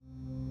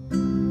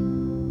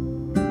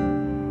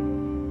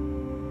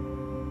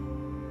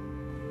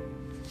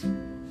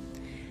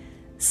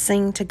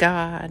Sing to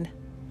God,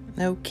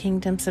 O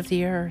kingdoms of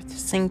the earth,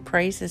 sing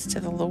praises to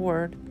the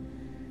Lord.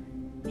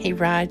 He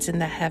rides in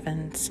the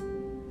heavens,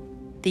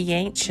 the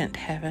ancient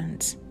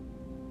heavens.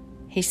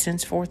 He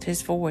sends forth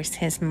his voice,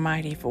 his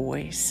mighty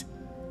voice.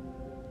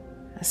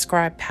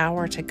 Ascribe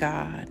power to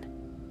God.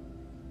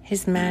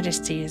 His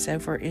majesty is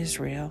over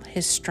Israel,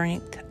 his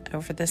strength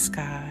over the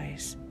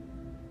skies.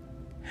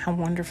 How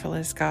wonderful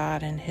is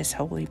God in his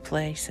holy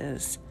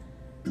places,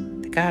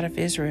 the God of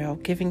Israel,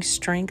 giving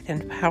strength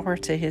and power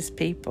to his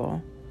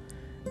people.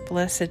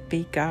 Blessed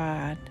be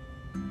God.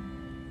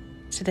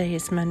 Today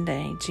is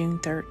Monday, June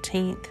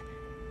 13th,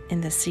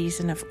 in the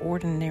season of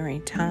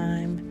ordinary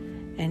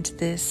time, and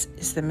this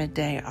is the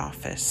Midday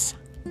Office.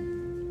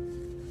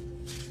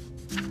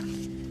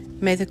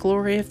 May the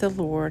glory of the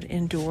Lord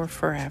endure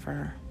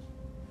forever.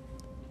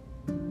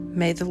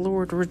 May the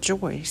Lord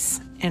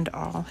rejoice in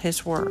all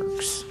his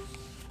works.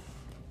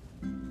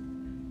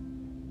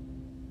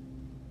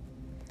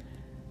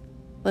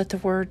 Let the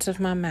words of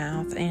my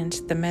mouth and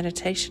the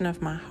meditation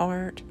of my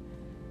heart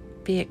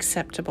be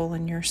acceptable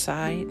in your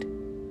sight,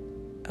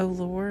 O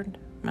Lord,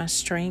 my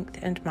strength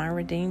and my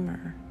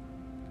Redeemer.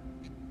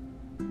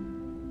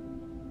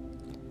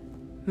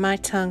 My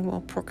tongue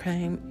will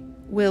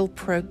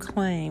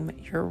proclaim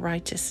your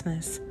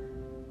righteousness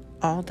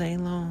all day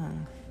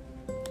long.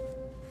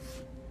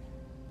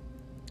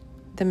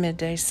 The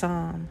Midday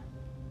Psalm.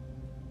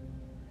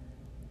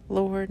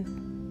 Lord,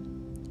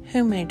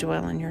 who may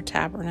dwell in your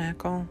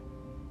tabernacle?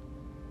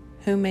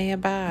 Who may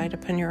abide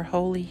upon your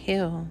holy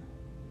hill?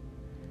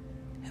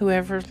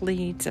 Whoever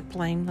leads a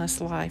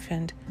blameless life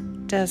and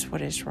does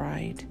what is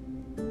right,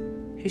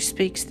 who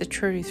speaks the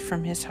truth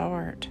from his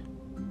heart.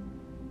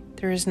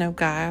 There is no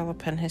guile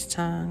upon his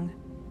tongue.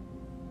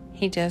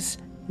 He does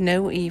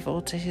no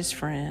evil to his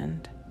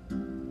friend.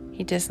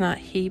 He does not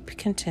heap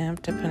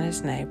contempt upon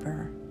his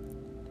neighbor.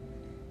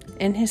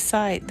 In his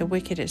sight the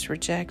wicked is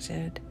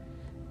rejected,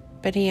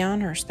 but he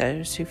honors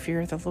those who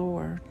fear the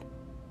Lord.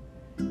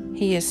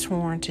 He has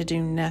sworn to do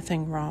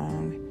nothing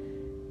wrong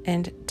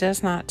and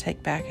does not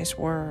take back his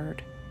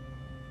word.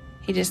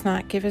 He does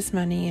not give his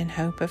money in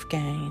hope of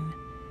gain,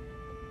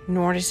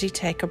 nor does he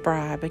take a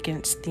bribe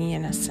against the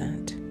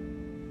innocent.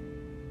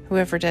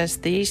 Whoever does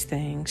these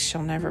things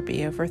shall never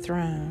be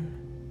overthrown.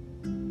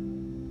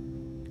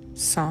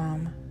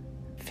 Psalm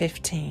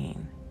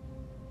 15.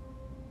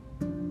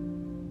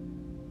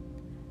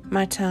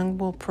 My tongue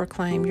will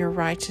proclaim your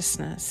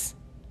righteousness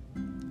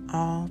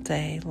all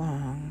day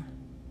long.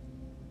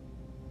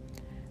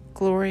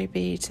 Glory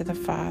be to the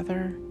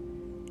Father,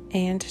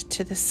 and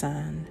to the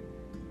Son,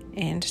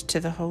 and to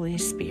the Holy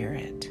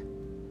Spirit,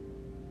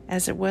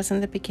 as it was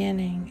in the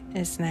beginning,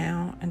 is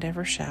now, and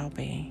ever shall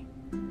be,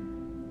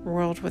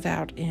 world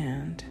without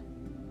end.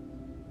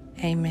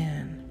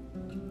 Amen.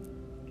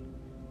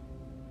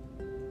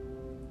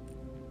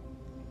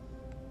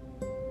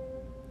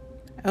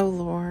 O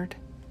Lord,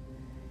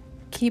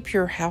 keep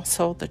your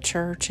household, the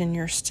church, in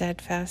your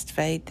steadfast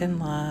faith and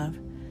love,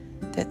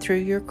 that through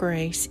your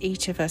grace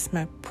each of us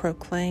may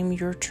proclaim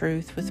your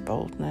truth with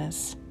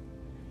boldness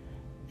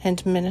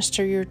and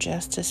minister your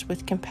justice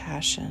with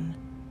compassion,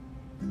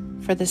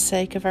 for the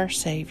sake of our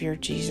Savior,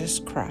 Jesus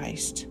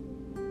Christ,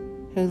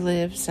 who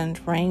lives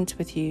and reigns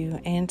with you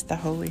and the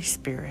Holy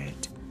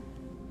Spirit,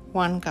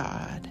 one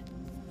God,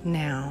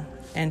 now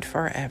and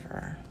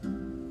forever.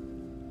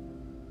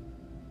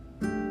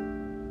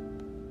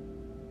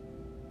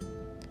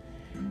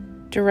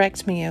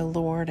 Direct me, O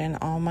Lord, in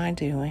all my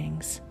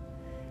doings,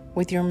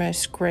 with your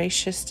most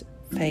gracious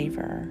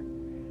favor,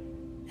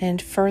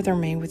 and further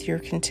me with your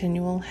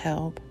continual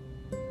help,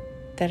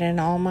 that in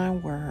all my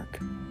work,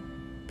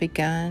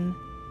 begun,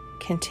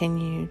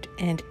 continued,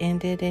 and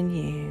ended in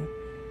you,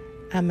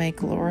 I may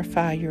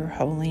glorify your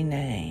holy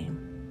name.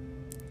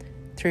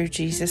 Through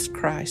Jesus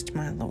Christ,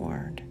 my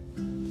Lord.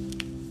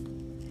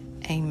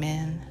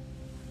 Amen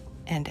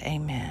and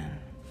amen.